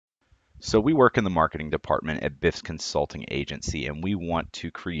So we work in the marketing department at Biff's Consulting Agency, and we want to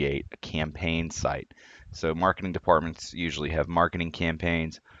create a campaign site. So marketing departments usually have marketing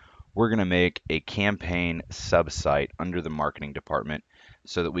campaigns. We're going to make a campaign sub-site under the marketing department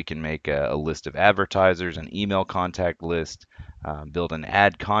so that we can make a list of advertisers, an email contact list, build an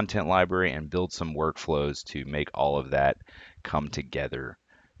ad content library, and build some workflows to make all of that come together.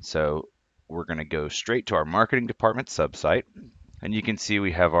 So we're going to go straight to our marketing department sub-site. And you can see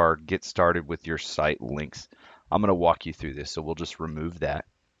we have our get started with your site links. I'm going to walk you through this, so we'll just remove that.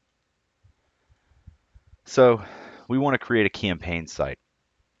 So we want to create a campaign site.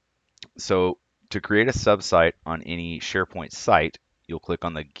 So to create a sub-site on any SharePoint site, you'll click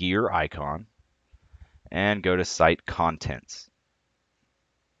on the gear icon and go to Site Contents.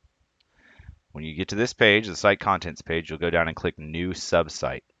 When you get to this page, the Site Contents page, you'll go down and click New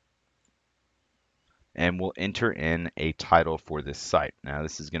Sub-Site. And we'll enter in a title for this site. Now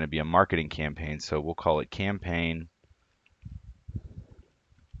this is going to be a marketing campaign, so we'll call it Campaign,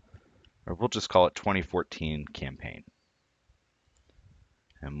 or we'll just call it 2014 Campaign.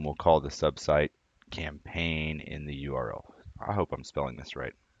 And we'll call the subsite Campaign in the URL. I hope I'm spelling this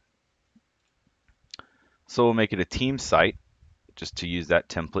right. So we'll make it a team site just to use that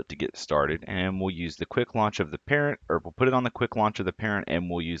template to get started, and we'll use the quick launch of the parent, or we'll put it on the quick launch of the parent, and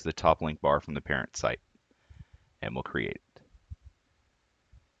we'll use the top link bar from the parent site, and we'll create it.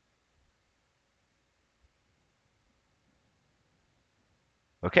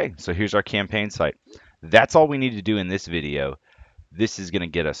 Okay, so here's our campaign site. That's all we need to do in this video. This is going to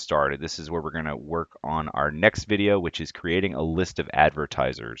get us started. This is where we're going to work on our next video, which is creating a list of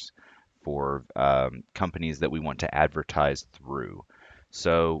advertisers for companies that we want to advertise through.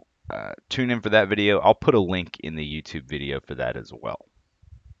 So tune in for that video. I'll put a link in the YouTube video for that as well.